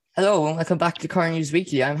Hello and welcome back to Car News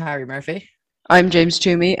Weekly. I'm Harry Murphy. I'm James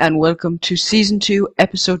Toomey, and welcome to Season 2,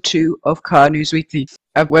 Episode 2 of Car News Weekly,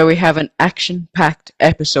 where we have an action-packed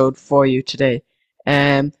episode for you today.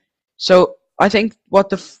 Um, so I think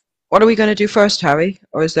what are we going to do first, Harry?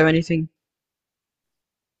 Or is there anything?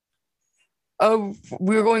 Oh,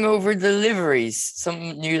 we were going over the liveries, some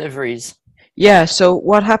new liveries. Yeah. So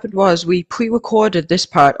what happened was we pre-recorded this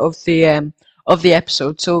part of the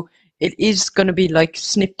episode, so it is going to be like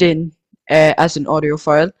snipped in as an audio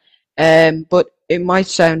file. But it might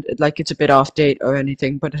sound like it's a bit off date or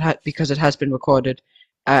anything, but because it has been recorded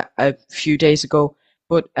a few days ago.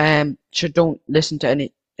 But so don't listen to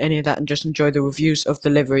any of that and just enjoy the reviews of the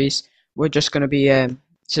liveries. We're just going to be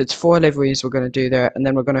so it's four liveries we're going to do there, and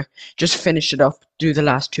then we're going to just finish it up, do the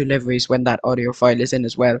last two liveries when that audio file is in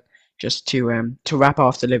as well, just to wrap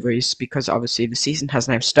off the liveries, because obviously the season has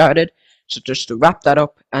now started. So just to wrap that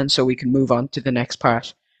up, and so we can move on to the next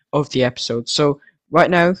part of the episode. So right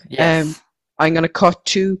now, Yes. I'm gonna cut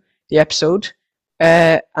to the episode,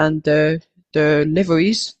 and the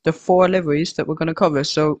liveries, the four liveries that we're gonna cover.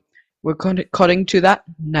 So we're cutting to that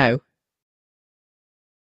now.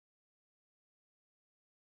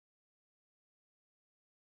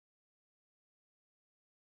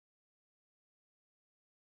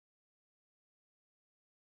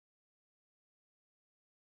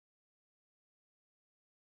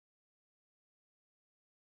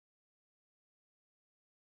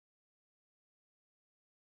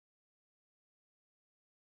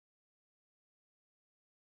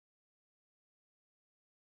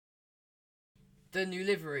 The new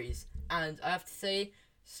liveries. And I have to say,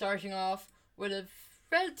 starting off with a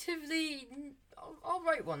relatively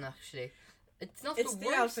alright one, actually. It's not It's the the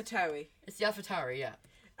worst. AlphaTauri, It's the AlphaTauri, yeah.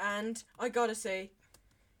 and I gotta say,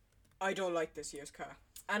 I don't like this year's car,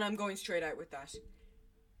 and I'm going straight out with that.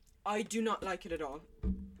 I do not like it at all.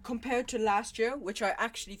 Compared to last year, which I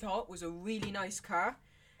actually thought was a really nice car,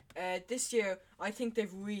 this year I think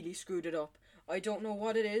they've really screwed it up. I don't know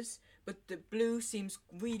what it is, but the blue seems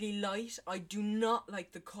really light. I do not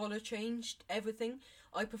like the colour changed, everything.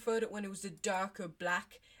 I preferred it when it was a darker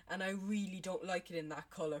black, and I really don't like it in that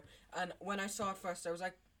colour. And when I saw it first, I was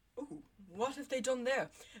like, ooh, what have they done there?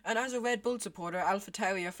 And as a Red Bull supporter,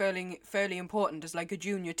 AlphaTauri are fairly important as like a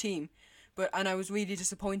junior team. And I was really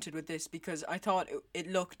disappointed with this because I thought it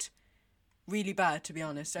looked really bad, to be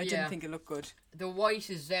honest. I didn't Yeah. think it looked good. The white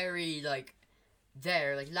is very,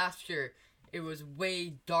 there. Like, last year, it was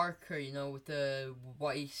way darker, with the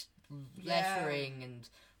white lettering and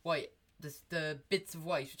white, the bits of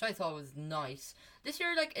white, which I thought was nice. This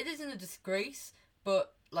year, it isn't a disgrace,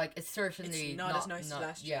 but, it's certainly It's not as nice as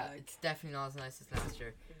last year, Yeah, it's definitely not as nice as last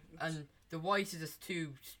year. And the white is just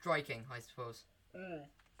too striking, I suppose.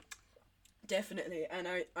 Definitely, and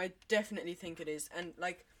I definitely think it is. And,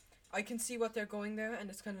 I can see what they're going there, and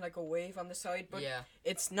it's kind of like a wave on the side, but Yeah.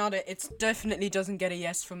 it's not it's definitely doesn't get a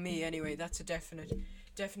yes from me anyway. That's a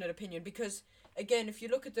definite opinion, because, again, if you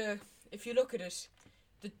look at it,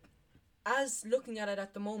 the as looking at it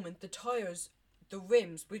at the moment, the tires, the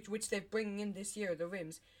rims, which they're bringing in this year, the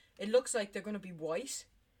rims, it looks like they're going to be white.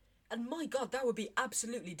 And my God, that would be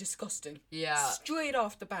absolutely disgusting. Yeah. Straight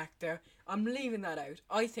off the back there, I'm leaving that out.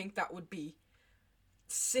 I think that would be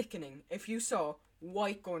sickening if you saw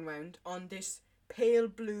white going round on this pale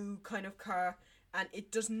blue kind of car, and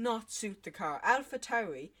it does not suit the car.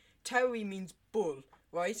 Tauri means bull,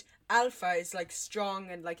 right? Alpha is like strong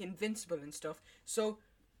and like invincible and stuff. So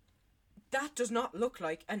that does not look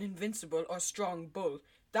like an invincible or strong bull.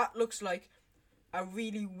 That looks like a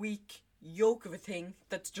really weak yoke of a thing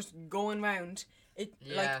that's just going round. It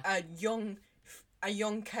like Yeah. a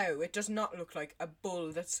young cow. It does not look like a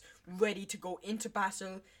bull that's ready to go into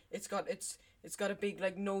battle. It's got a big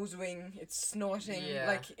like nose ring. It's snorting Yeah.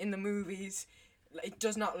 like in the movies. It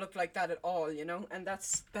does not look like that at all, and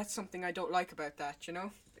that's something I don't like about that.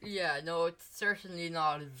 Yeah, no, it's certainly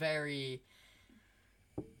not very.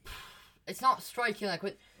 It's not striking like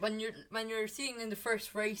when you're seeing in the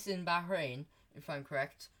first race in Bahrain, if I'm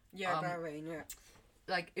correct. Yeah, Um, Bahrain, yeah.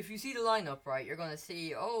 Like if you see the lineup, right, you're gonna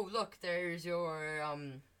see. Oh, look, there's your I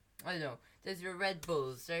don't know. There's your Red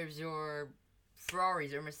Bulls. There's your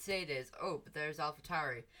Ferraris or Mercedes. Oh, but there's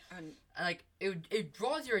AlphaTauri. And And it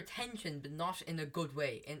draws your attention, but not in a good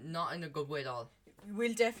way. Not in a good way at all.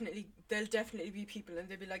 there'll definitely be people, and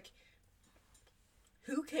they'll be like,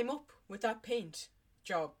 who came up with that paint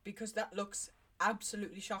job? Because that looks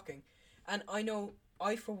absolutely shocking. And I know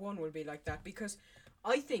I, for one, will be like that, because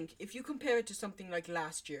I think if you compare it to something like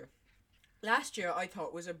last year I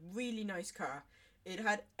thought was a really nice car. It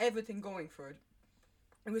had everything going for it.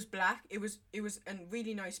 It was black. It was a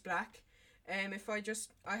really nice black. If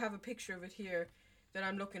I have a picture of it here that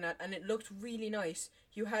I'm looking at, and it looked really nice.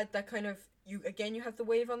 You had that kind of, you have the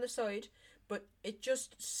wave on the side, but it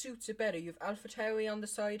just suits it better. You've AlphaTauri on the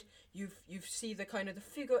side. You see the kind of the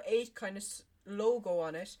figure 8 kind of logo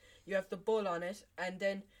on it. You have the bull on it, and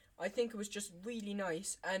then I think it was just really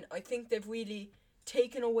nice, and I think they've really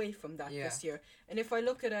taken away from that this year. And if I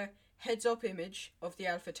look at a heads-up image of the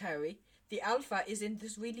AlphaTauri, the Alpha is in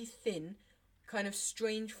this really thin, kind of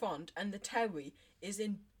strange font, and the Tauri is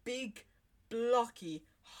in big, blocky,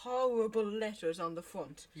 horrible letters on the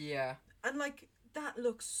front. Yeah. And like, that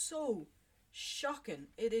looks so shocking.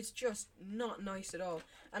 It is just not nice at all.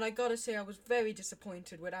 And I gotta say, I was very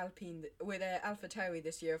disappointed with AlphaTauri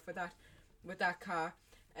this year with that car.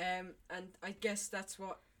 And I guess that's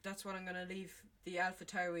what I'm gonna leave the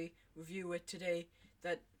AlphaTauri review with today.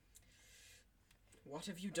 That, what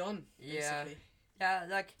have you done? Basically? Yeah,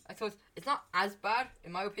 like, I suppose it's not as bad,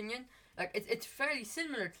 in my opinion. Like, it's fairly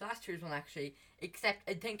similar to last year's one, actually, except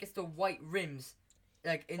I think it's the white rims,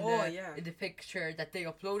 like, in the picture that they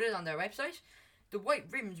uploaded on their website. The white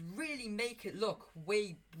rims really make it look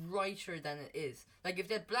way brighter than it is. Like, if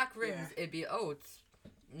they had black rims, it'd be, it's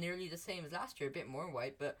nearly the same as last year, a bit more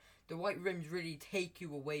white, but the white rims really take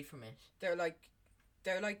you away from it. They're like,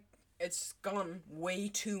 it's gone way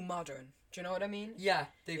too modern. Do you know what I mean? Yeah,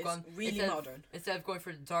 they've gone really modern. Instead of going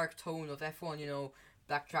for the dark tone of F1, you know,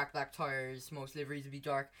 black track, black tires, most liveries would be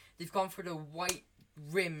dark. They've gone for the white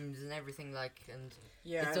rims and everything, like, and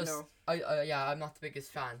it's just, I know. I'm not the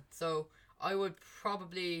biggest fan. So I would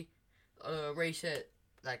probably rate it,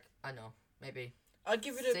 like, I don't know, maybe I'd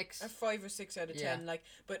give it 6. a 5 or 6 out of 10. Like,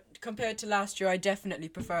 but compared to last year, I definitely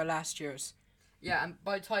prefer last year's. Yeah, and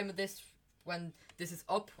by the time of this, when this is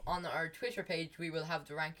up on our Twitter page, we will have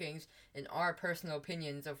the rankings in our personal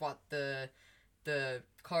opinions of what the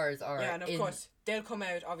cars are. Yeah, and of course they'll come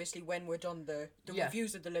out obviously when we're done the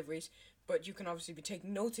reviews of the liveries. But you can obviously be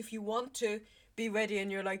taking notes if you want to be ready,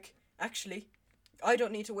 and you're like, actually, I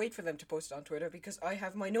don't need to wait for them to post it on Twitter because I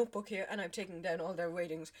have my notebook here and I'm taking down all their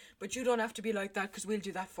ratings. But you don't have to be like that because we'll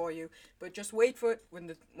do that for you. But just wait for it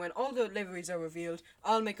when all the liveries are revealed.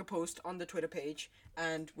 I'll make a post on the Twitter page,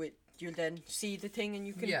 and you'll then see the thing, and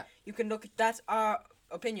you can look at that's our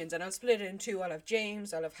opinions, and I'll split it in two. I'll have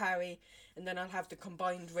James, I'll have Harry, and then I'll have the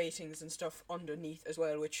combined ratings and stuff underneath as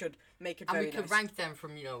well, which should make it very nice. And we could rank them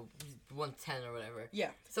from 1 to 10 or whatever. Yeah.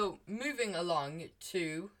 So moving along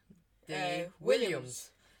to the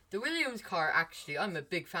Williams. The Williams car, actually, I'm a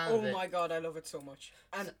big fan of it. Oh my god, I love it so much.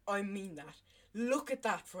 And I mean that. Look at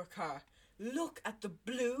that for a car. Look at the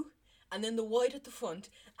blue and then the white at the front,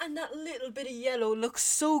 and that little bit of yellow looks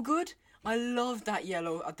so good. I love that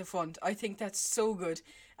yellow at the front. I think that's so good,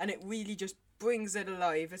 and it really just brings it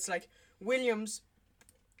alive. It's like Williams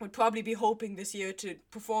would probably be hoping this year to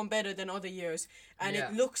perform better than other years, and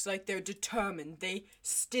it looks like they're determined. They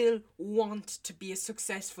still want to be a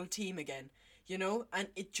successful team again, and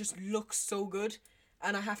it just looks so good.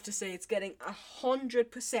 And I have to say, it's getting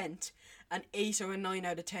 100% an 8 or a 9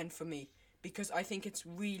 out of 10 for me, because I think it's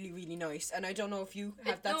really, really nice. And I don't know if you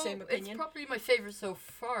have that same opinion. It's probably my favourite so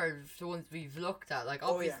far, the ones we've looked at. Like,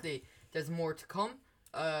 obviously, there's more to come.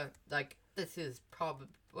 Like, this is probably...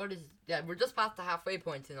 we're just past the halfway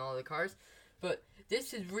point in all the cars. But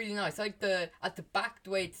this is really nice. Like, at the back, the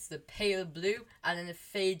way it's the pale blue, and then it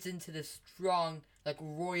fades into the strong, like,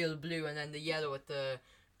 royal blue, and then the yellow at the...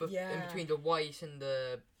 in between the white and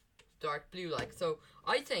the dark blue, like. So,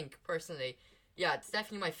 I think, personally... Yeah, it's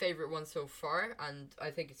definitely my favourite one so far, and I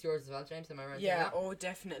think it's yours as well, James. Am I right? Yeah,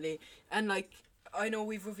 definitely. And like, I know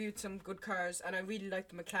we've reviewed some good cars, and I really like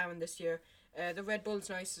the McLaren this year. The Red Bull's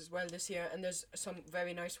nice as well this year, and there's some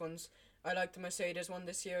very nice ones. I like the Mercedes one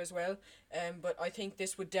this year as well. But I think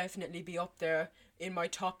this would definitely be up there in my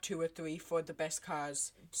top 2 or 3 for the best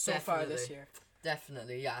cars so far this year.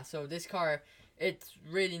 Definitely, yeah. So this car, it's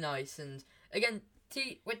really nice, and again,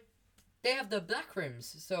 they have the black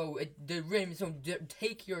rims, so the rims don't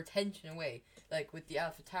take your attention away. Like with the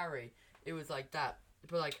AlphaTauri, it was like that.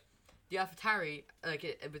 But like the AlphaTauri,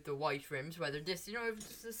 with the white rims, whether this, it was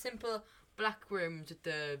just a simple black rims with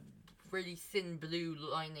the really thin blue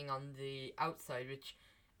lining on the outside, which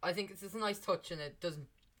I think it's just a nice touch, and it doesn't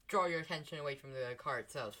draw your attention away from the car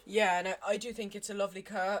itself. Yeah, and I do think it's a lovely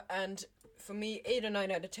car, and for me, 8 or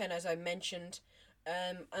 9 out of 10, as I mentioned.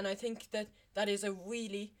 And I think that is a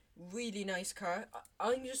really, really nice car.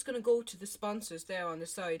 I'm just going to go to the sponsors there on the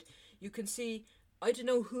side. You can see, I don't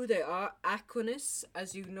know who they are. Aquinas,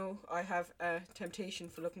 as you know, I have a temptation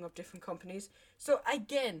for looking up different companies. So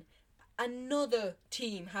again, another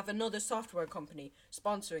team have another software company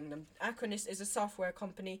sponsoring them. Aquinas is a software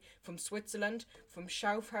company from Switzerland, from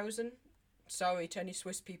Schaffhausen. sorry to any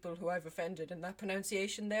Swiss people who I've offended in that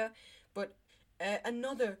pronunciation there, but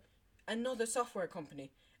another software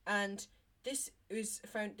company, and it was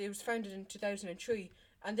founded in 2003,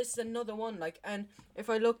 and this is another one, like, and if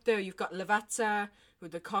I look there, you've got Lavazza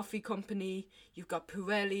with the coffee company, you've got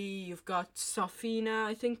Pirelli, you've got Sofina,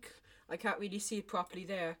 I think. I can't really see it properly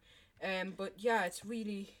there, but yeah, it's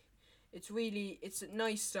a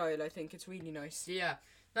nice style. I think it's really nice. Yeah,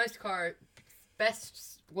 nice car,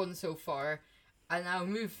 best one so far, and now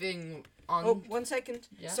moving on. Oh, 1 second.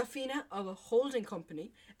 Yeah. Sofina are a holding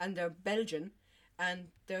company, and they're Belgian, and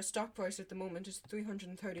their stock price at the moment is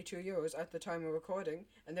 €332 at the time of recording,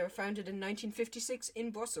 and they were founded in 1956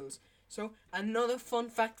 in Brussels. So another fun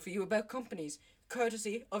fact for you about companies,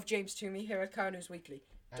 courtesy of James Toomey here at Car News Weekly.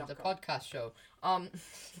 And the podcast show.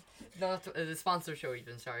 Not the sponsor show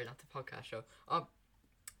even. Sorry, not the podcast show.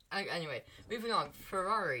 Anyway, moving on.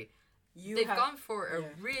 Ferrari. They've gone for a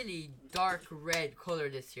really dark red color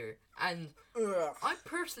this year, and I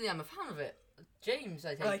personally am a fan of it. James,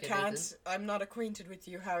 I think. I can't. I'm not acquainted with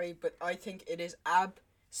you, Harry, but I think it is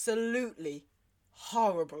absolutely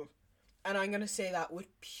horrible, and I'm gonna say that with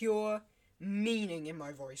pure meaning in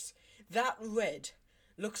my voice. That red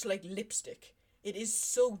looks like lipstick. It is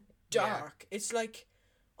so dark. Yeah. It's like,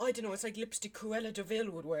 I don't know, it's like lipstick Cruella de Vil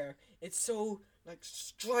would wear. It's so, like,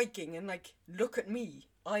 striking, and, like, look at me.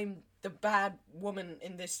 I'm the bad woman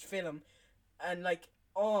in this film. And, like,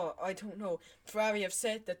 I don't know. Ferrari have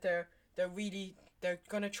said that they're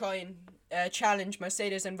gonna try and challenge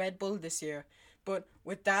Mercedes and Red Bull this year. But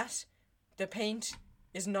with that, the paint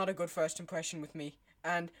is not a good first impression with me.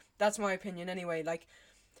 And that's my opinion anyway. Like,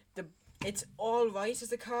 it's alright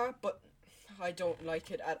as a car, but I don't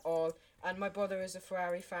like it at all. And my brother is a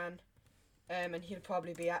Ferrari fan, and he'll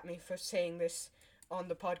probably be at me for saying this on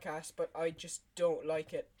the podcast, but I just don't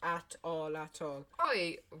like it at all.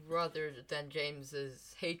 I, rather than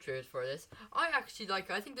James's hatred for this, I actually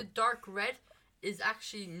like it. I think the dark red is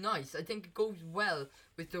actually nice. I think it goes well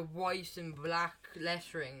with the white and black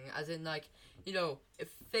lettering, as in, like, you know,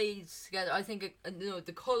 it fades together. I think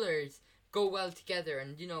the colours go well together,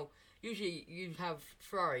 and, you know, usually you have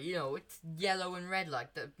Ferrari, you know, it's yellow and red,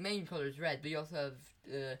 like, the main colour is red, but you also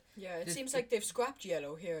have... it seems like they've scrapped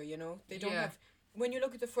yellow here, you know? They don't have... When you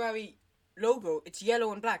look at the Ferrari logo, it's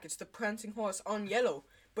yellow and black, it's the prancing horse on yellow,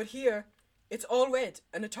 but here, it's all red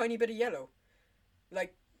and a tiny bit of yellow.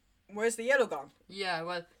 Like, where's the yellow gone? Yeah,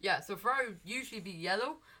 well, yeah, so Ferrari would usually be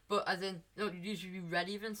yellow, but as in, no, it'd usually be red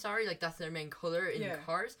even, like, that's their main colour in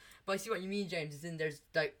cars, but I see what you mean, James, is in there's,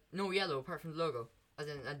 like, no yellow apart from the logo. As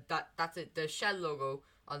in, that's it. The Shell logo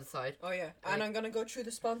on the side. Oh yeah, and I'm gonna go through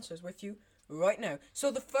the sponsors with you right now. So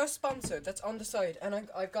the first sponsor that's on the side, and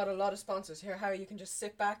I've got a lot of sponsors here. Harry, you can just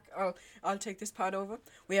sit back. I'll take this part over.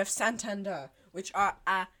 We have Santander, which are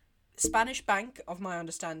a Spanish bank, of my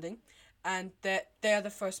understanding, and they're the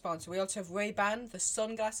first sponsor. We also have Ray-Ban, the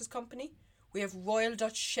sunglasses company. We have Royal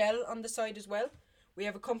Dutch Shell on the side as well. We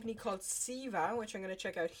have a company called Siva, which I'm gonna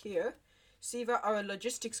check out here. Siva are a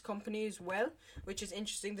logistics company as well, which is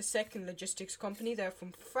interesting. The second logistics company, they're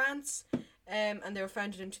from France, and they were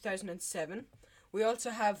founded in 2007. We also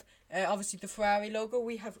have, obviously, the Ferrari logo.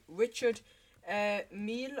 We have Richard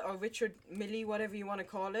Mille, or Richard Millie, whatever you want to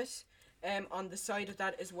call it, on the side of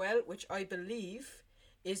that as well, which I believe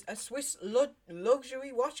is a Swiss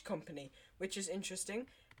luxury watch company, which is interesting.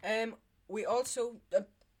 We also...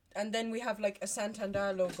 and then we have, like, a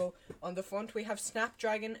Santander logo on the front. We have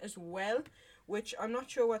Snapdragon as well, which I'm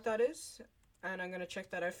not sure what that is. And I'm going to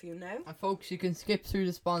check that out for you now. And folks, you can skip through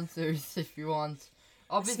the sponsors if you want.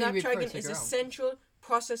 Obviously, Snapdragon is a central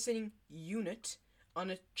processing unit on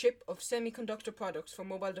a chip of semiconductor products for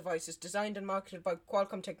mobile devices designed and marketed by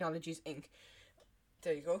Qualcomm Technologies, Inc.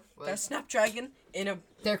 There you go. Well, that's Snapdragon in a...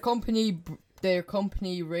 Their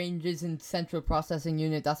company ranges in central processing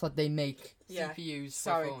unit. That's what they make. CPUs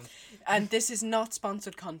for phones. And this is not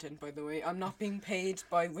sponsored content, by the way. I'm not being paid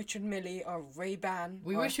by Richard Millie or Ray-Ban.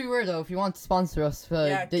 We wish we were, though. If you want to sponsor us,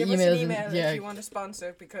 give us an email if you want to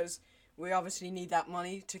sponsor, because we obviously need that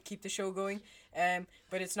money to keep the show going.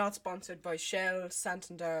 But it's not sponsored by Shell,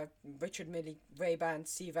 Santander, Richard Millie, Ray-Ban,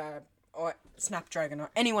 Siva, or Snapdragon,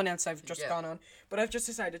 or anyone else I've just gone on. But I've just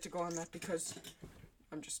decided to go on that because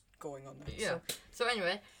I'm just going on that. Yeah. So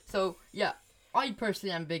anyway, I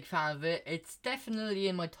personally am a big fan of it. It's definitely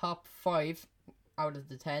in my top 5 out of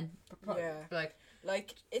the 10. Yeah.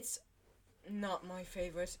 Like, it's not my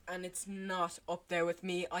favourite, and it's not up there with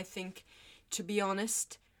me. I think, to be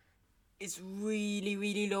honest, it's really,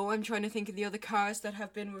 really low. I'm trying to think of the other cars that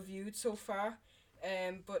have been reviewed so far.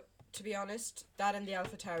 But to be honest, that and the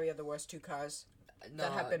AlphaTauri are the worst two cars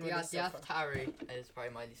that have been released so far. The AlphaTauri is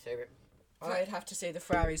probably my least favourite. I'd have to say the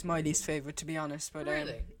Ferrari's my least favorite, to be honest. But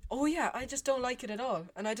Really? oh yeah, I just don't like it at all,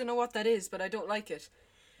 and I don't know what that is, but I don't like it.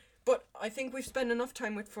 But I think we've spent enough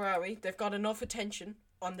time with Ferrari. They've got enough attention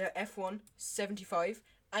on their F1 75,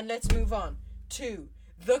 and let's move on to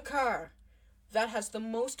the car that has the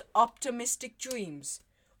most optimistic dreams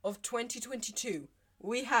of 2022.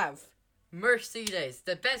 We have Mercedes,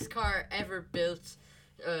 the best car ever built.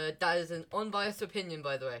 That is an unbiased opinion,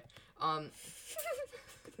 by the way.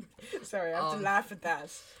 Sorry, I have to laugh at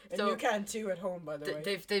that. And so you can too at home, by the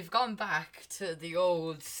way. They've gone back to the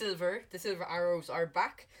old silver. The silver arrows are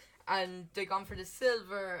back, and they've gone for the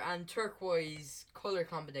silver and turquoise color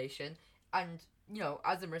combination. And you know,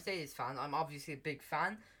 as a Mercedes fan, I'm obviously a big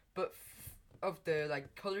fan, but of the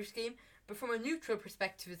like color scheme. But from a neutral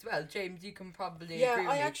perspective as well, James, you can probably agree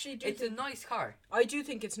with me. Actually do. It's a nice car. I do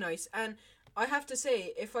think it's nice, and I have to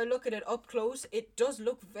say, if I look at it up close, it does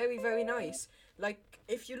look very, very nice. Like,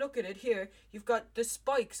 if you look at it here, you've got the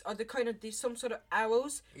spikes are the kind of some sort of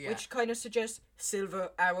arrows, which kind of suggests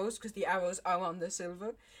silver arrows, because the arrows are on the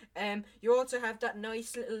silver. You also have that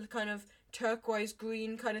nice little kind of turquoise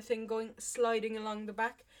green kind of thing sliding along the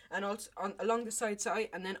back, and also along the side,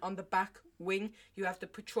 and then on the back wing, you have the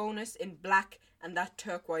Petronas in black and that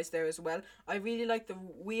turquoise there as well. I really like the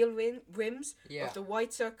wheel rims of the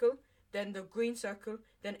white circle, then the green circle,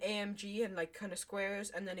 then AMG and like kind of squares,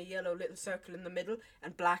 and then a yellow little circle in the middle,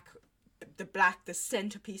 and the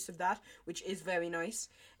centerpiece of that, which is very nice.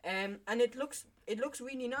 And it looks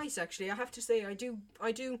really nice, actually. I have to say, I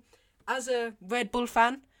do as a Red Bull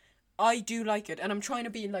fan, I do like it, and I'm trying to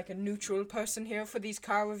be like a neutral person here for these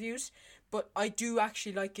car reviews, but I do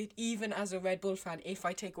actually like it, even as a Red Bull fan. If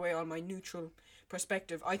I take away all my neutral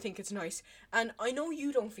perspective, I think it's nice. And I know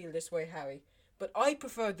you don't feel this way, Harry, but I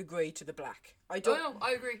prefer the grey to the black. I don't. Oh, no,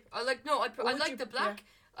 I agree. I like the black.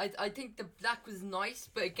 Yeah. I think the black was nice,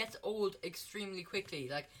 but it gets old extremely quickly.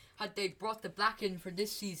 Like, had they brought the black in for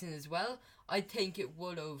this season as well, I think it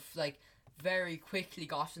would have like very quickly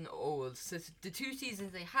gotten old. So the 2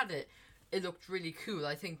 seasons they had it, it looked really cool.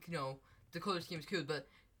 I think, you know, the colour scheme's cool, but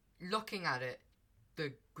looking at it,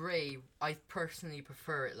 the grey, I personally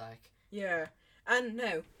prefer it, like. Yeah. And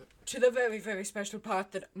now, to the very, very special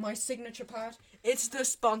part, that my signature part, it's the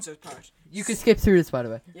sponsored part. You can skip through this, by the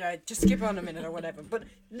way. Yeah, just skip on a minute or whatever. But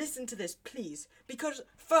listen to this, please. Because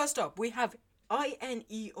first up, we have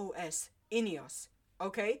Ineos,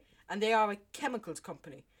 okay? And they are a chemicals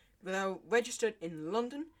company. They're registered in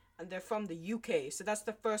London, and they're from the UK. So that's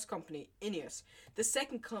the first company, Ineos. The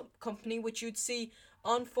second company, which you'd see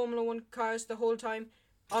on Formula 1 cars the whole time,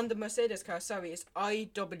 on the Mercedes car, is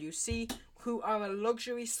IWC, who are a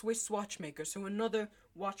luxury Swiss watchmaker. So another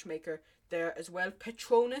watchmaker there as well.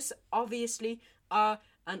 Petronas, obviously, are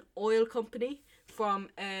an oil company from,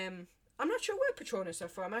 I'm not sure where Petronas are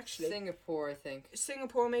from, actually. Singapore, I think.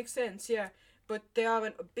 Singapore makes sense, yeah. But they are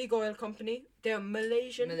a big oil company. They're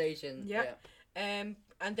Malaysian. Yeah. And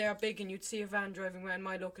they are big, and you'd see a van driving around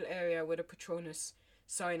my local area with a Petronas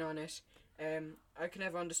sign on it. I can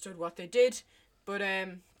never understood what they did, but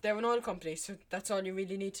they're an oil company, so that's all you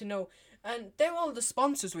really need to know. And they're all the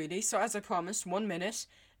sponsors, really. So as I promised, 1 minute.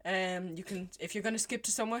 You can, if you're gonna skip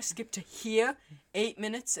to somewhere, skip to here, 8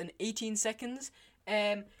 minutes and 18 seconds.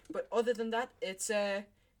 But other than that, it's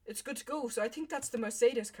good to go. So I think that's the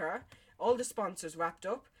Mercedes car. All the sponsors wrapped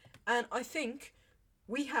up, and I think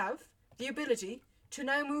we have the ability to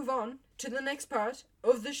now move on to the next part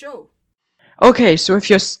of the show. Okay, so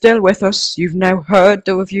if you're still with us, you've now heard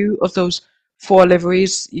the review of those 4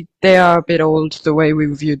 liveries. They are a bit old, the way we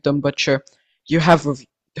reviewed them, but sure, you have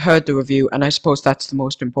heard the review, and I suppose that's the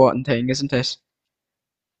most important thing, isn't it?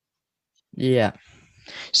 Yeah.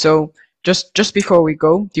 So, just before we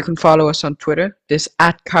go, you can follow us on Twitter, this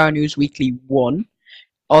 @CarNewsWeekly1.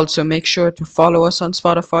 Also, make sure to follow us on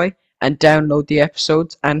Spotify and download the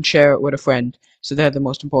episodes and share it with a friend. So they're the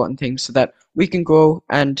most important things, so that we can grow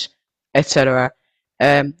and etc.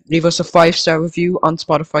 Leave us a 5-star review on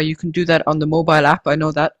Spotify. You can do that on the mobile app, I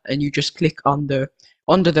know that, and you just click on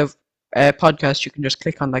under the podcast, you can just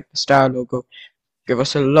click on like the star logo. Give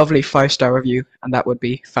us a lovely 5-star review, and that would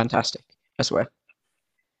be fantastic as well.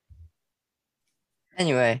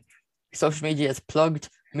 Anyway, social media is plugged.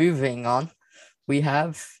 Moving on, we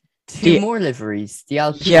have 2 more liveries, the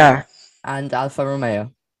Alpine and Alfa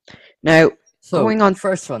Romeo. Now, so going on,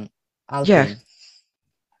 first one, Alpine. Yeah,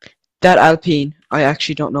 that Alpine, I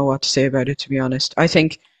actually don't know what to say about it, to be honest. I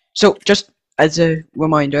think, so just as a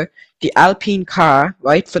reminder, the Alpine car,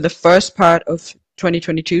 right, for the first part of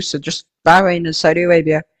 2022, so just Bahrain and Saudi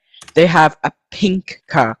Arabia, they have a pink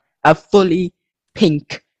car, a fully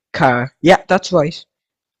pink car. Yeah, that's right.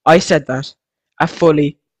 I said that. A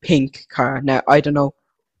fully pink car. Now I don't know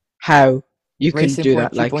how you can Racing do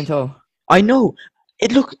Point that. Like 2.0. I know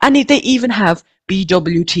they even have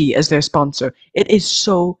BWT as their sponsor. It is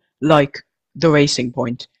so like the Racing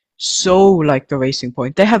Point, so like the Racing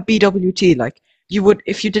Point. They have BWT. Like you would,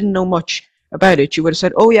 if you didn't know much about it, you would have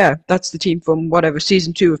said, "Oh yeah, that's the team from whatever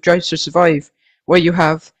season 2 of Drive to Survive," where you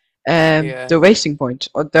have Yeah. the Racing Point.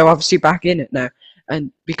 They're obviously back in it now,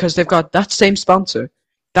 and because they've got that same sponsor,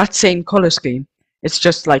 that same color scheme, it's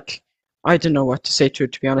just like I don't know what to say to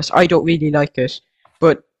it. To be honest, I don't really like it,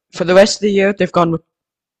 but for the rest of the year, they've gone with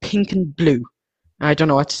pink and blue. I don't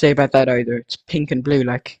know what to say about that either. It's pink and blue,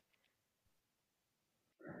 like.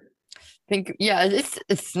 Think yeah,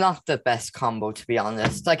 it's not the best combo to be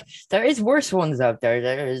honest. Like there is worse ones out there.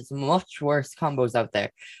 There is much worse combos out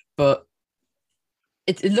there, but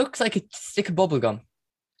it looks like a stick of bubble gum.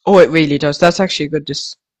 Oh, it really does. That's actually a good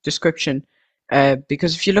description.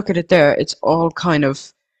 Because if you look at it there, it's all kind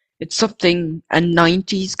of, it's something a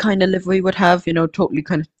 90s kind of livery would have, totally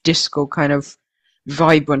kind of disco, kind of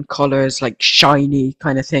vibrant colors, like shiny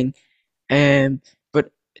kind of thing. Um,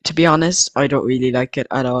 but to be honest, I don't really like it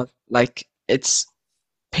at all. Like it's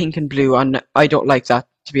pink and blue, and I don't like that,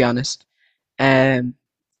 to be honest. Um,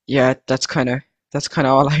 yeah, that's kind of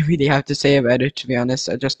all I really have to say about it, to be honest.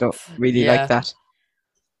 I just don't really like Yeah, that.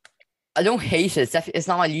 I don't hate it. It's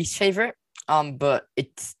not my least favorite. But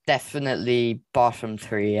it's definitely bottom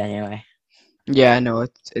three anyway. Yeah, no,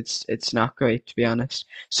 it's not great, to be honest.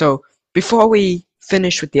 So before we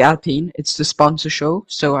finish with the Alpine, it's the sponsor show.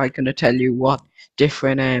 So I'm gonna tell you what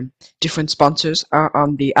different sponsors are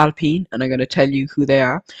on the Alpine, and I'm gonna tell you who they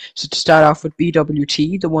are. So to start off with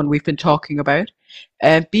BWT, the one we've been talking about.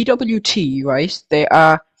 BWT, right? They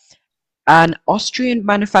are an Austrian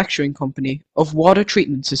manufacturing company of water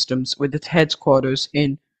treatment systems with its headquarters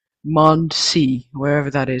in Mondsee,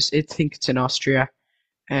 wherever that is. I think it's in Austria.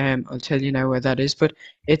 I'll tell you now where that is, but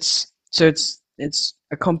it's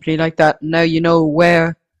a company like that. Now you know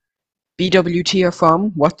where BWT are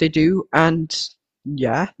from, what they do, and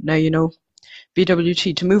yeah, now you know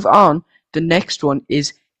BWT. To move on, the next one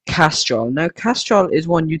is Castrol. Now Castrol is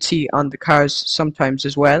one you'd see on the cars sometimes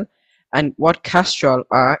as well. And what Castrol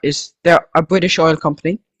are is they're a British oil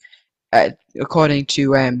company, according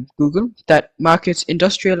to Google, that markets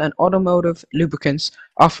industrial and automotive lubricants,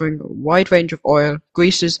 offering a wide range of oil,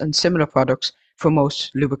 greases, and similar products for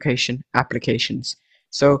most lubrication applications.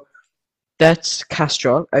 So that's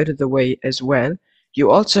Castrol out of the way as well.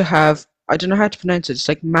 You also have, I don't know how to pronounce it, it's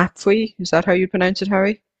like Mapfre. Is that how you pronounce it,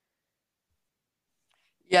 Harry?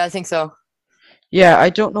 Yeah, I think so. Yeah, I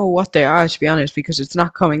don't know what they are, to be honest, because it's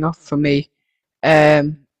not coming up for me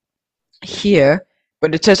um, here.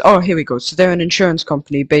 But it says, oh, here we go. So they're an insurance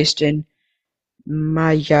company based in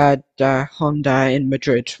Mayada Honda in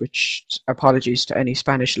Madrid, which apologies to any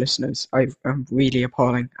Spanish listeners. I'm really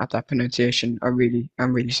appalling at that pronunciation. I'm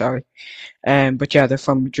really sorry. But yeah, they're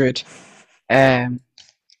from Madrid. Um,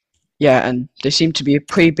 yeah, and they seem to be a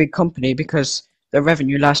pretty big company because their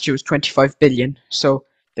revenue last year was 25 billion. So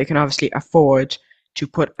they can obviously afford to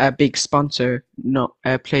put a big sponsor not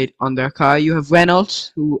plate on their car. You have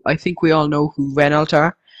Renault, who I think we all know who Renault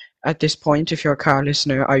are at this point. If you're a car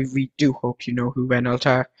listener, I really do hope you know who Renault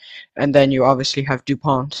are. And then you obviously have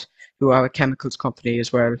DuPont, who are a chemicals company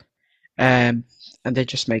as well. Um, and they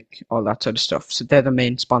just make all that sort of stuff. So they're the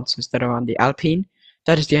main sponsors that are on the Alpine.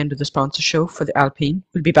 That is the end of the sponsor show for the Alpine.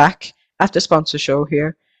 We'll be back at the sponsor show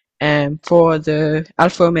here for the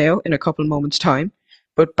Alfa Romeo in a couple moments' time.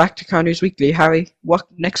 But back to Car News Weekly. Harry, what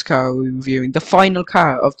next car are we reviewing? The final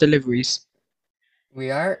car of deliveries.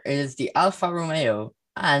 We are. It is the Alfa Romeo,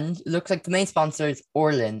 and it looks like the main sponsor is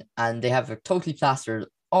Orlen, and they have it totally plastered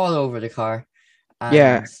all over the car,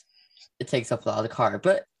 Yeah, and it takes up a lot of the car.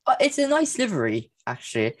 But it's a nice livery,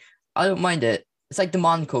 actually. I don't mind it. It's like the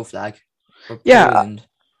Monaco flag for yeah, Poland.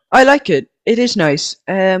 I like it. It is nice.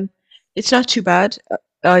 It's not too bad.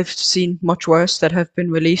 I've seen much worse that have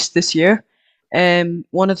been released this year.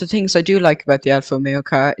 One of the things I do like about the Alfa Romeo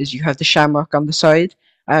car is you have the shamrock on the side.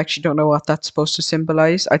 I actually don't know what that's supposed to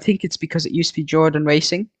symbolize. I think it's because it used to be Jordan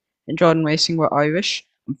Racing, and Jordan Racing were Irish.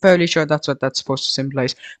 I'm fairly sure that's what that's supposed to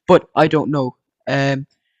symbolize, but I don't know.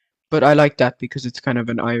 But I like that because it's kind of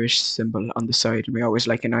an Irish symbol on the side, and we always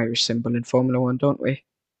like an Irish symbol in Formula One, don't we?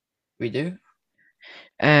 We do.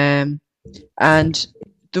 Um, and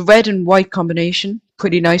the red and white combination,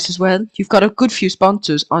 pretty nice as well. You've got a good few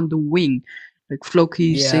sponsors on the wing, like Floki,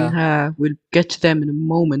 Yeah. Singha. We'll get to them in a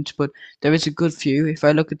moment, but there is a good few. If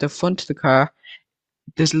I look at the front of the car,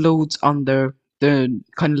 there's loads on the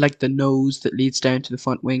kind of like the nose that leads down to the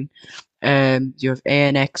front wing. You have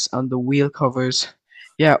ANX on the wheel covers.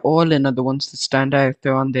 Yeah, all in are the ones that stand out.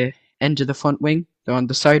 They're on the end of the front wing, they're on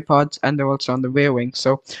the side pods, and they're also on the rear wing.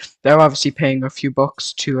 So they're obviously paying a few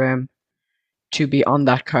bucks to be on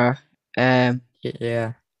that car. Um,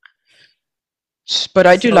 Yeah. but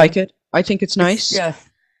I do like So it. I think it's it's nice. yeah,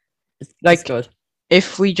 it's Like good.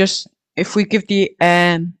 if we just if we give the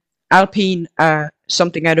Alpine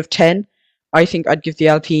something out of 10, I think I'd give the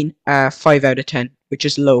Alpine 5 out of 10, which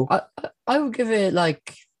is low I would give it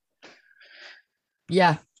like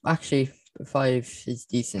yeah, actually 5 is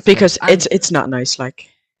decent. because And it's not nice. Like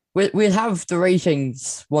we'll have the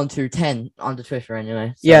ratings 1 through 10 on the Twitter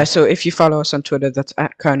anyway. yeah, So so if you follow us on Twitter, that's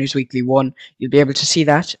at Car News Weekly 1, you'll be able to see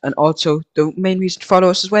that. And also, the main reason to follow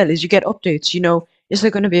us as well is you get updates. You know, is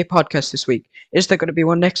there going to be a podcast this week? Is there going to be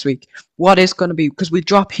one next week? What is going to be? Because we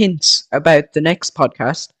drop hints about the next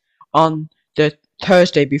podcast on the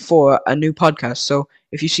Thursday before a new podcast. So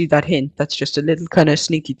if you see that hint, that's just a little kind of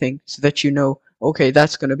sneaky thing so that you know, okay,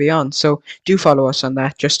 that's going to be on. So do follow us on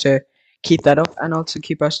that just to keep that up and also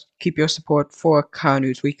keep your support for Car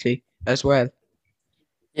News Weekly as well.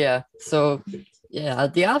 yeah, so yeah,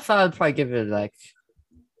 the Alpha I'd probably give it like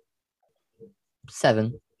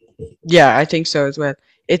 7. Yeah, I think so as well.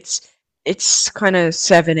 It's kind of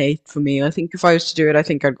 7, 8 for me. I think if I was to do it, I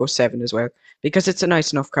think I'd go 7 as well because it's a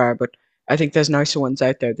nice enough car. But I think there's nicer ones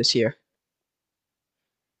out there this year.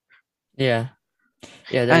 Yeah,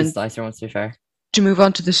 yeah, that is And nicer ones to be fair. to move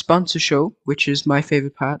on to the sponsor show, which is my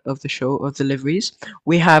favorite part of the show of the liveries,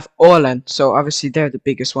 we have Orlen. So obviously they're the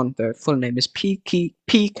biggest one. Their full name is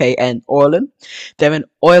PKN Orlen. They're an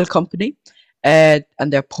oil company, and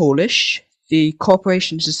they're Polish. The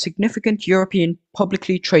corporation is a significant European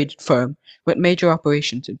publicly traded firm with major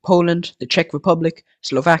operations in Poland, the Czech Republic,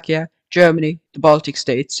 Slovakia, Germany, the Baltic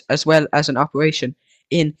states, as well as an operation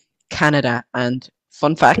in Canada. And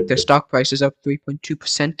fun fact, their stock price is up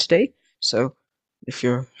 3.2% today. So if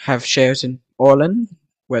you have shares in Orlen,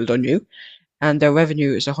 well done you. And their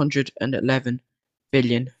revenue is 111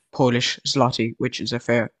 billion Polish zloty, which is a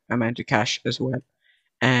fair amount of cash as well.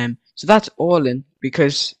 So that's Orlen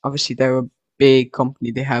because obviously they're a big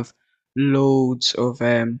company. They have loads of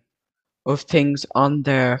things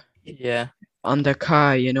Yeah. on their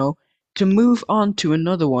car, you know. To move on to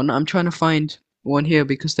another one, I'm trying to find one here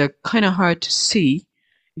because they're kind of hard to see.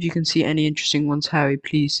 If you can see any interesting ones, Harry,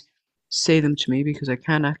 please say them to me because I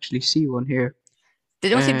can't actually see one here. They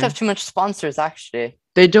don't seem to Uh, have too much sponsors actually.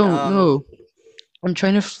 they don't Um, know. I'm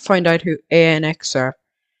trying to find out who ANX are.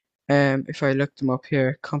 If I look them up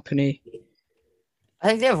here, company. I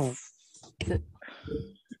think they have.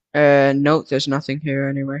 No, there's nothing here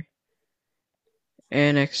anyway.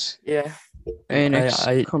 ANX, Yeah, ANX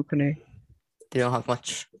I company. they don't have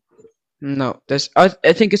much. No, I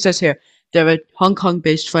think it says here they're a Hong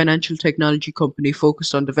Kong-based financial technology company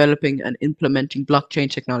focused on developing and implementing blockchain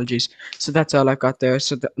technologies. So that's all I've got there.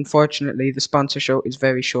 So unfortunately, the sponsor show is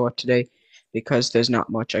very short today because there's not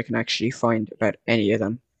much I can actually find about any of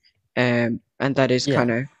them. And that is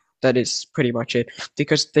Yeah. that is pretty much it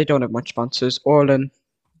because they don't have much sponsors. Orlen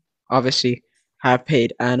obviously have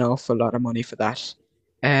paid an awful lot of money for that.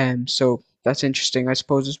 So that's interesting, I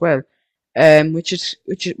suppose, as well. Which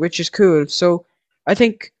is cool. So I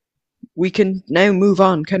think we can now move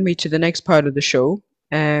on, can we, to the next part of the show?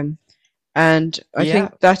 And I Yeah.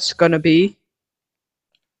 think that's gonna be,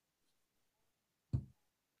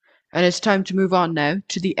 and it's time to move on now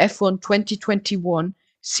to the F1 2021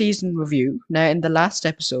 season review. Now, in the last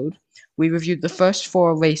episode, we reviewed the first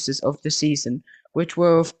 4 races of the season, which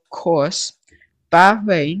were, of course,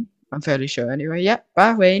 Bahrain, I'm fairly sure anyway, yeah,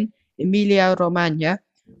 Bahrain, Emilia Romagna,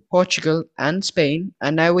 Portugal, and Spain.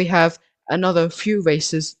 And now we have another few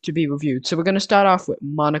races to be reviewed. So we're going to start off with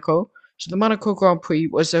Monaco. So the Monaco Grand Prix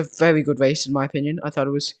was a very good race, in my opinion. I thought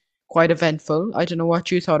it was quite eventful. I don't know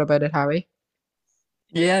what you thought about it, Harry.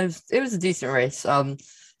 Yeah, it was a decent race.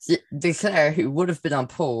 Leclerc, who would have been on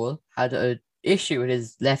pole, had a issue with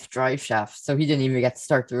his left drive shaft, so he didn't even get to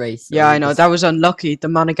start the race. So Yeah, he I know. just That was unlucky. The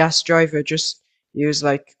Monegasque driver he was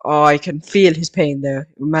like, oh, I can feel his pain there.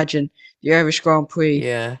 Imagine the Irish Grand Prix,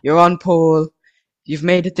 yeah, you're on pole, you've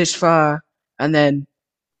made it this far, and then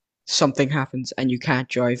something happens and you can't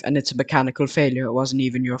drive, and it's a mechanical failure. It wasn't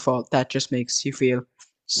even your fault. That just makes you feel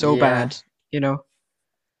so yeah. bad, you know?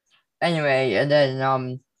 Anyway, and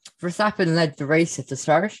then Verstappen led the race at the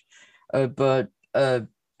start, but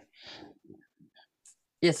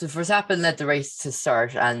yeah, so Verstappen led the race to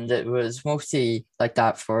start, and it was mostly like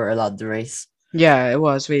that for a lot of the race. Yeah, it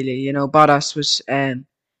was really. You know, Bottas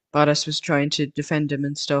was trying to defend him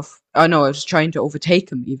and stuff. Oh no, it was trying to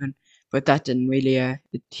overtake him even but that didn't really.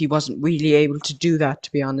 He wasn't really able to do that,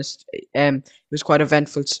 to be honest. It was quite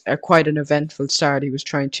eventful, quite an eventful start. He was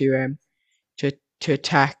trying to to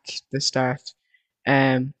attack the start.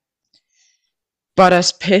 Um,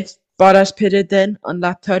 Bottas pitted then on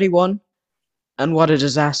lap 31, and what a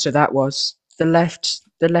disaster that was. The left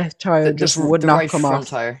tire just would The not right come front off,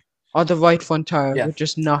 tire. or the right front tire Yeah. would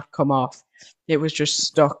just not come off. It was just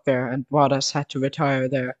stuck there, and Bottas had to retire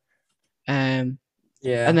there. And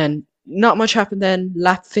Yeah. then not much happened then.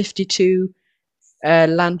 Lap 52,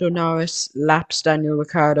 Lando Norris laps Daniel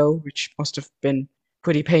Ricciardo, which must have been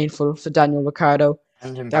pretty painful for Daniel Ricciardo.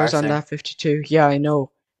 And That was on embarrassing. lap 52. Yeah, I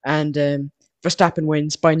know. And Verstappen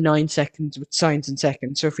wins by 9 seconds with Sainz in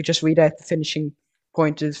second. So if we just read out the finishing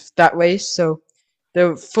point of that race, so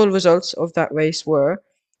the full results of that race were,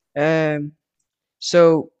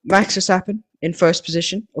 so Max Verstappen in first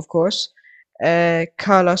position, of course.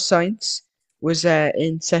 Carlos Sainz was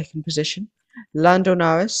in second position. Lando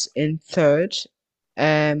Norris in third.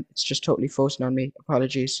 It's just totally frozen on me.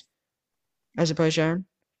 Apologies. Azerbaijan.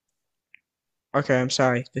 Okay, I'm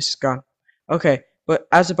sorry. This is gone. Okay, but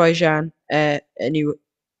Azerbaijan. Anyway,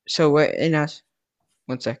 so we're in at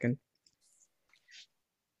 1 second.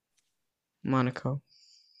 Monaco.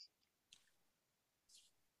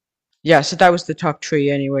 Yeah, so that was the top three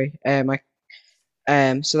anyway.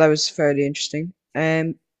 So that was fairly interesting.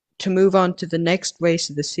 To move on to the next race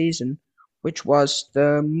of the season, which was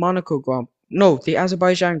the the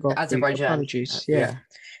Azerbaijan Grand Prix. Azerbaijan. Apologies. Yeah. Yeah.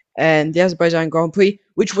 And the Azerbaijan Grand Prix,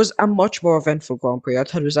 which was a much more eventful Grand Prix. I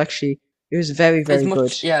thought it was very, very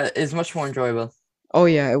good. Yeah, it's much more enjoyable. Oh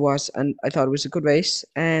yeah, it was, and I thought it was a good race.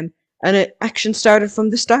 And action started from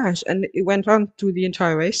the start, and it went on through the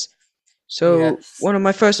entire race. So Yes. one of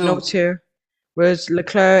my first So- notes here was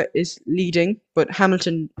Leclerc is leading, but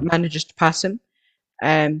Hamilton manages to pass him.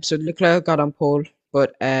 So Leclerc got on pole,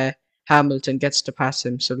 but Hamilton gets to pass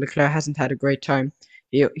him. So Leclerc hasn't had a great time.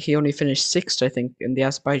 He only finished sixth, I think, in the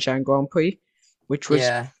Azerbaijan Grand Prix, which was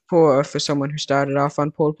Yeah. poor for someone who started off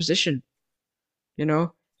on pole position. You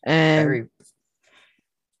know, Very.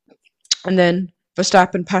 and then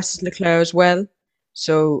Verstappen passes Leclerc as well.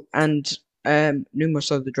 So and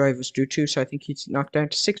numerous other drivers do too. So I think he's knocked down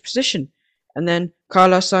to sixth position. And then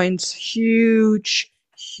Carlos Sainz, huge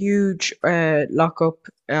lockup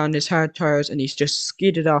on his hard tires, and he's just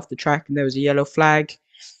skidded off the track, and there was a yellow flag.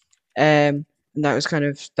 And that was kind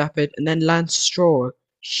of that bit. And then Lance Stroll,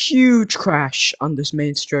 huge crash on this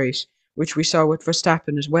main straight, which we saw with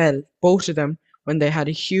Verstappen as well. Both of them, when they had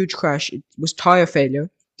a huge crash, it was tire failure.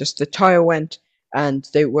 Just the tire went, and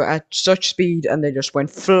they were at such speed, and they just went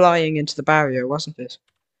flying into the barrier, wasn't it?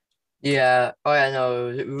 Yeah. Oh yeah. No,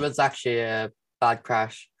 it was actually a bad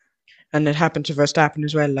crash. And it happened to Verstappen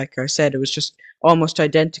as well. Like I said, it was just almost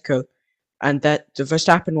identical, and that the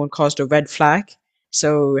Verstappen one caused a red flag.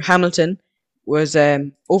 So Hamilton was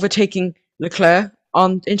overtaking Leclerc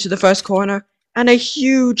on into the first corner, and a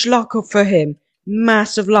huge lockup for him,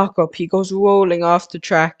 massive lockup. He goes rolling off the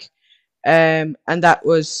track, and that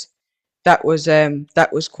was quite a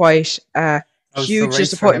That was the huge race for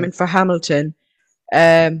disappointment for Hamilton.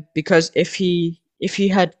 Because if he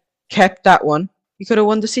had kept that one, he could have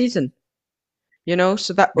won the season. You know,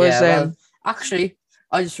 so that was Yeah, well, actually,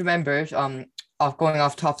 I just remembered. Of going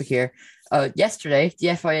off topic here. Yesterday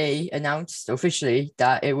the FIA announced officially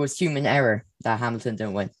that it was human error that Hamilton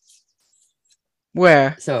didn't win.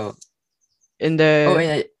 where So in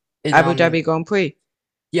the in Abu Dhabi Grand Prix.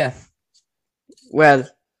 Yeah. Well,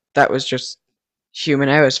 that was just human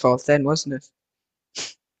error's fault then, wasn't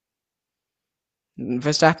it?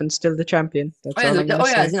 Verstappen's still the champion. That's all I'm gonna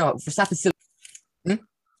say. no, Verstappen still.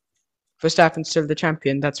 Verstappen's still the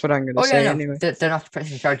champion. That's what I'm gonna say anyway. They're not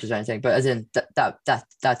pressing charges or anything, but as in that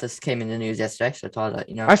just came in the news yesterday, so I thought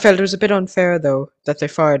that I felt it was a bit unfair though that they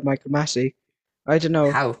fired Michael Massey. I don't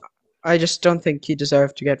know. how. I just don't think he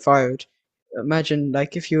deserved to get fired. Imagine,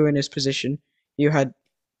 like, if you were in his position, you had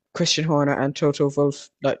Christian Horner and Toto Wolff,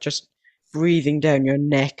 like, just breathing down your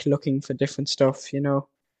neck, looking for different stuff. You know,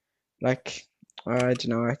 like, I don't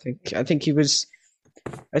know. I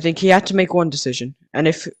think he had to make one decision, and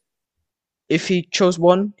if he chose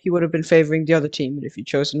one, he would have been favoring the other team, and if he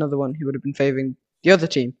chose another one, he would have been favoring the other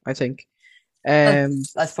team. I think. I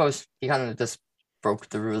suppose he kind of just broke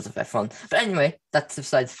the rules of F1. But anyway, that's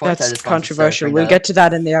besides the point. That's controversial. We'll get to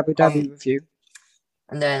that in the Abu Dhabi review.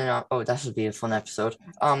 And then, that should be a fun episode.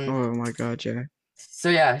 Oh my god, yeah.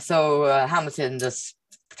 So Hamilton just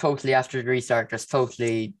totally, after the restart, just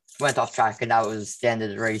totally went off track, and that was the end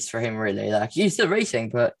of the race for him, really. Like, he's still racing,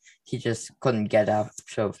 but he just couldn't get out.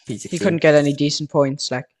 So he couldn't get any decent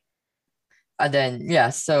points, like. And then,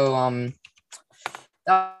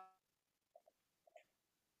 that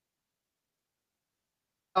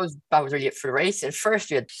that was really it for the race. And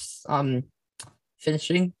first, you had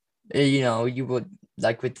finishing. You would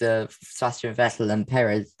like with the Sebastian Vettel and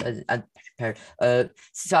Perez and Perez.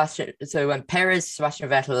 Sebastian. So when Perez, Sebastian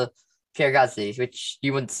Vettel, Pierre Gasly, which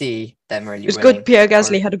you wouldn't see them really It was winning. good. Pierre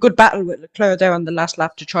Gasly had a good battle with Leclerc there on the last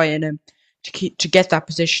lap to try and to get that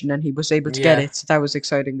position, and he was able to get Yeah. it. So that was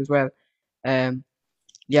exciting as well.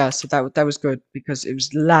 Yeah, so that was good because it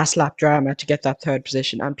was last lap drama to get that third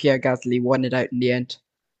position, and Pierre Gasly won it out in the end.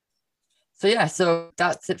 So yeah, so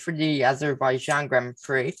that's it for the Azerbaijan Grand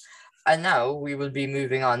Prix. And now we will be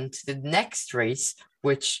moving on to the next race,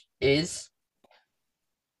 which is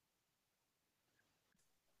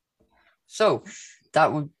so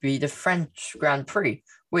that would be the French Grand Prix,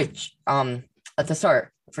 which at the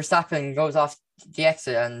start, Verstappen goes off the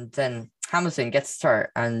exit and then Hamilton gets the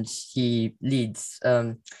start and he leads.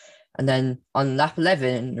 And then on lap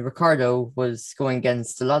 11, Ricardo was going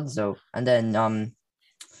against Alonso, and then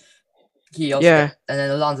he also Yeah. and then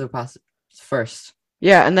Alonso passed first.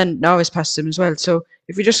 Yeah, and then Norris passed him as well. So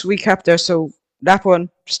if we just recap there, so lap one,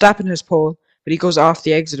 Verstappen has pole, but he goes off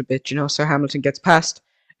the exit a bit, so Hamilton gets past,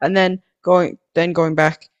 and then going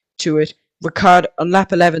back to it, Ricardo on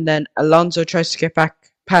lap 11, then Alonso tries to get back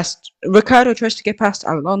past Ricardo tries to get past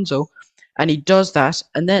Alonso, and he does that,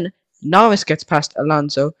 and then Norris gets past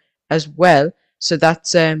Alonso as well. So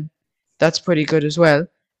that's pretty good as well.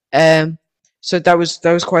 So that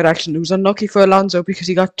was quite action. It was unlucky for Alonso because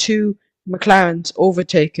he got two McLaren's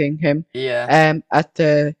overtaking him Yeah. at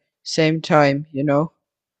the same time, So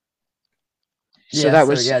Yeah, that so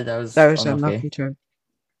was yeah, that was unlucky to him.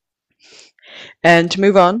 And to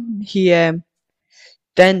move on, he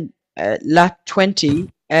then lap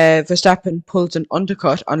 20, Verstappen pulls an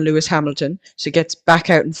undercut on Lewis Hamilton, so gets back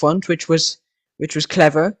out in front, which was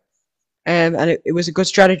clever, and it was a good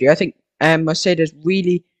strategy. I think Mercedes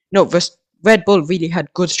Red Bull really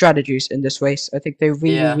had good strategies in this race. I think they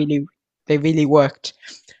really worked.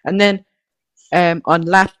 And then on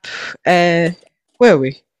lap where are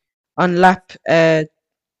we? On lap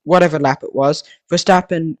whatever lap it was,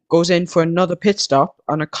 Verstappen goes in for another pit stop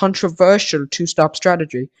on a controversial two-stop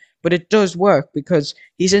strategy, but it does work because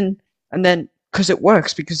he's in, and then because it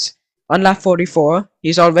works because on lap 44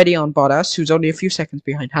 he's already on Bottas, who's only a few seconds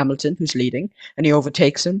behind Hamilton, who's leading, and he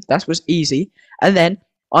overtakes him. That was easy. And then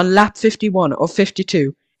on lap 51 or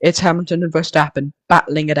 52, it's Hamilton and Verstappen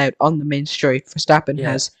battling it out on the main straight. Verstappen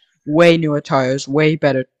has way newer tires, way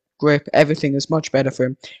better grip. Everything is much better for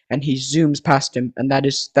him, and he zooms past him, and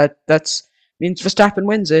that's means Verstappen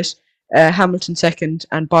wins it. Hamilton second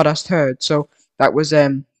and Bottas third. So that was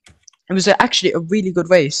it was actually a really good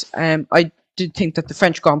race. I did think that the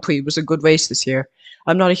French Grand Prix was a good race this year.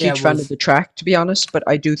 I'm not a huge fan of the track, to be honest, but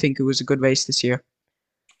I do think it was a good race this year.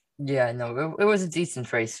 Yeah, no, it was a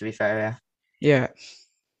decent race, to be fair. Yeah.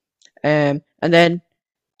 And then,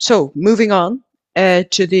 so moving on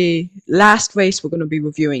to the last race we're going to be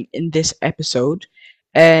reviewing in this episode,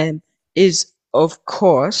 is of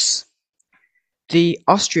course the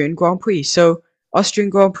Austrian Grand Prix. So Austrian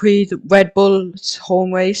Grand Prix, the Red Bull's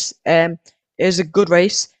home race, is a good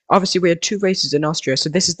race. Obviously, we had two races in Austria, so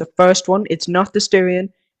this is the first one. It's not the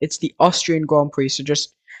Styrian, it's the Austrian Grand Prix. So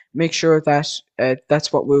just make sure that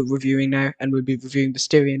that's what we're reviewing now, and we'll be reviewing the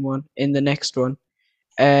Styrian one in the next one.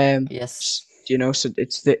 Yes. So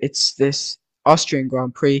it's this Austrian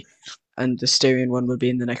Grand Prix, and the Styrian one will be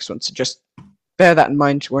in the next one. So just bear that in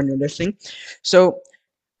mind when you're listening. So,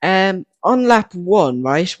 on lap 1,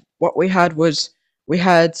 right, what we had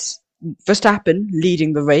Verstappen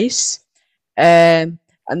leading the race, and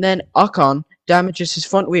then Ocon damages his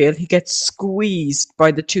front wheel. He gets squeezed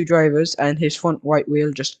by the two drivers, and his front right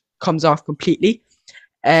wheel just comes off completely,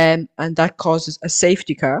 and that causes a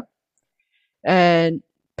safety car. And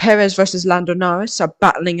Perez versus Lando Norris are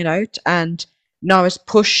battling it out, and Norris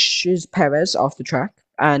pushes Perez off the track,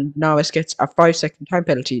 and Norris gets a 5-second time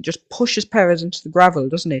penalty. He just pushes Perez into the gravel,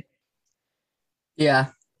 doesn't he? Yeah.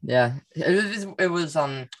 It was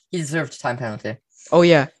he deserved a time penalty. Oh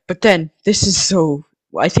yeah, but then this is so.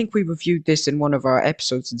 I think we reviewed this in one of our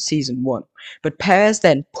episodes in season 1. But Perez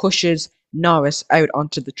then pushes Norris out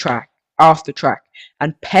onto the track, off the track,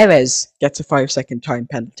 and Perez gets a 5-second time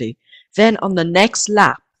penalty. Then on the next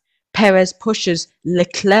lap, Perez pushes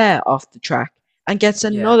Leclerc off the track and gets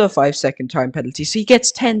another 5-second time penalty. So he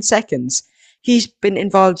gets 10 seconds. He's been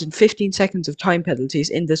involved in 15 seconds of time penalties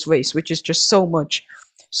in this race, which is just so much.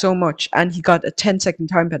 And he got a 10-second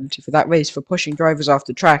time penalty for that race for pushing drivers off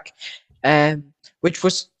the track. Which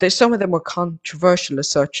was, some of them were controversial as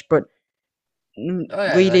such, but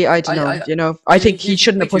really, I don't know. I think he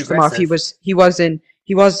shouldn't have pushed them off. He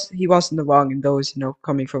he was in the wrong in those.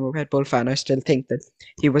 Coming from a Red Bull fan, I still think that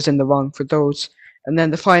he was in the wrong for those. And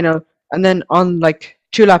then the final, and then on like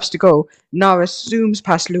 2 laps to go, Norris zooms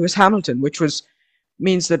past Lewis Hamilton, which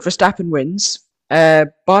means that Verstappen wins.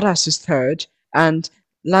 Bottas is third, and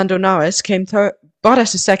Lando Norris came third.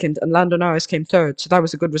 Bottas is second, and Lando Norris came third. So that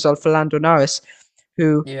was a good result for Lando Norris,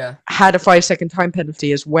 who had a 5-second time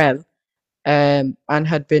penalty as well, and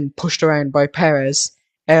had been pushed around by Perez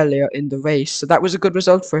earlier in the race. So that was a good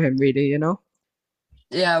result for him, really.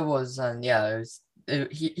 Yeah, it was, and it was.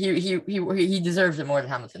 He deserved it more than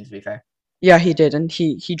Hamilton, to be fair. Yeah, he did, and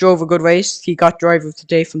he drove a good race. He got driver of the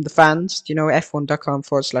day from the fans.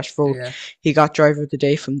 F1.com/vote. Yeah. He got driver of the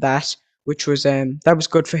day from that, which was that was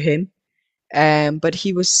good for him. But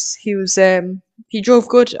he drove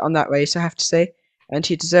good on that race, I have to say, and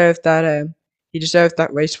he deserved that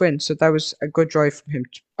race win. So that was a good drive from him.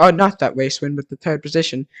 Not that race win, but the third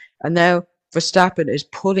position. And now Verstappen is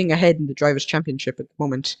pulling ahead in the drivers' championship at the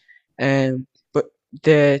moment. But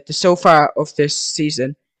the so far of this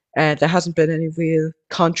season, there hasn't been any real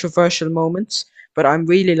controversial moments. But I'm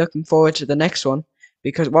really looking forward to the next one,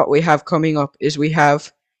 because what we have coming up is we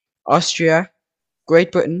have Austria,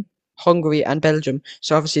 Great Britain, Hungary and Belgium.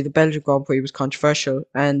 So obviously the Belgian Grand Prix was controversial,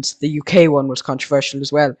 and the UK one was controversial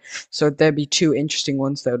as well. So there'll be 2 interesting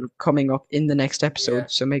ones that are coming up in the next episode. Yeah.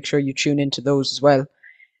 So make sure you tune into those as well.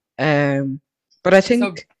 But I think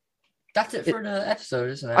So that's it for the episode,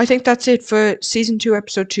 isn't it? I think that's it for season 2,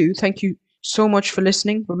 episode 2. Thank you so much for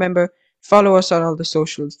listening. Remember, follow us on all the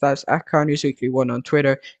socials. That's at Car News Weekly 1 on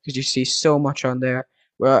Twitter, because you see so much on there.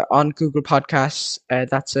 We're on Google Podcasts.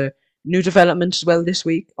 That's a new development as well this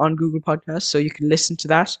week on Google Podcasts, so you can listen to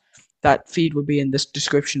that. That feed will be in this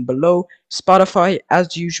description below. Spotify,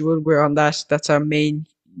 as usual, we're on that. That's our main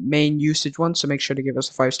usage one, so make sure to give us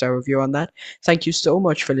a 5-star review on that. Thank you so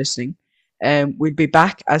much for listening. We'll be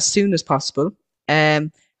back as soon as possible.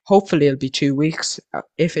 Hopefully it'll be 2 weeks.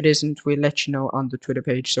 If it isn't, we'll let you know on the Twitter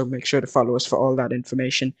page, so make sure to follow us for all that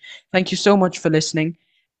information. Thank you so much for listening.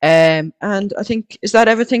 And I think, is that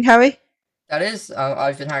everything, Harry? That is.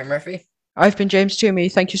 I've been Harry Murphy. I've been James Toomey.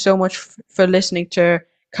 Thank you so much for listening to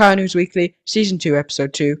Car News Weekly, Season 2,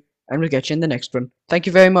 Episode 2, and we'll get you in the next one. Thank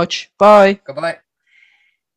you very much. Bye. Goodbye.